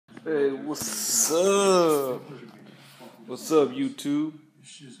Hey, what's up? What's up, YouTube?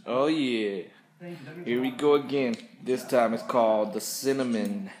 Oh yeah, here we go again. This time it's called the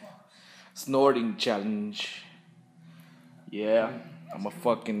cinnamon snorting challenge. Yeah, I'm a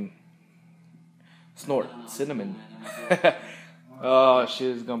fucking snort cinnamon. Oh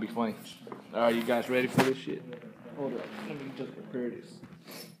shit, it's gonna be funny. Alright, you guys ready for this shit? Hold up, let me just prepare this.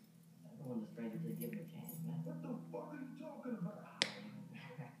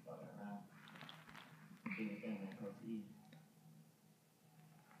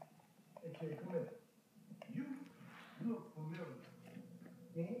 Okay, come here. You look familiar.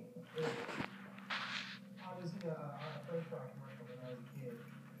 Me? I was in a French fry commercial when I was a kid.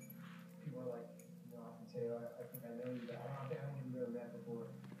 People were like, often say, I think I know you, but I don't think we've ever met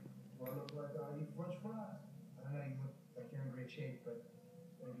before. Do I look like I eat French fries? I don't know, you look like you're in great shape, but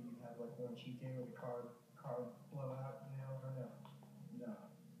maybe you have like one cheat day with a car blowout, I don't know. No.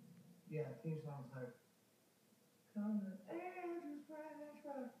 Yeah, the theme song's like, come to Andrew's French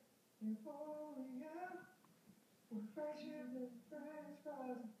fries.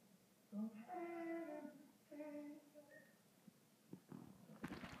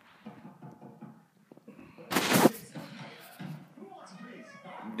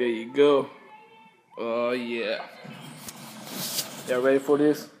 There you go. Oh yeah. Y'all ready for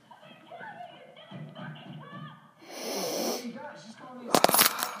this?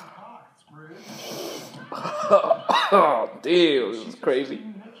 Oh damn, this is crazy.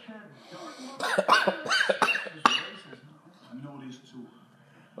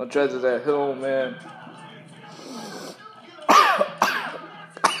 I'll try this at home, man.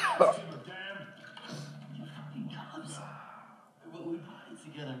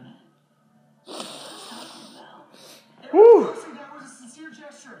 Woo! That was a sincere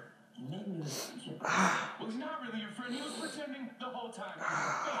gesture. Was not really your friend. He was pretending the whole time.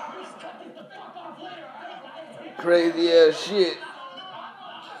 Crazy ass shit.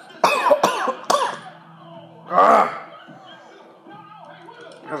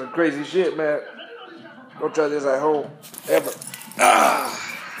 That's some crazy shit, man. Don't try this at home. Ever.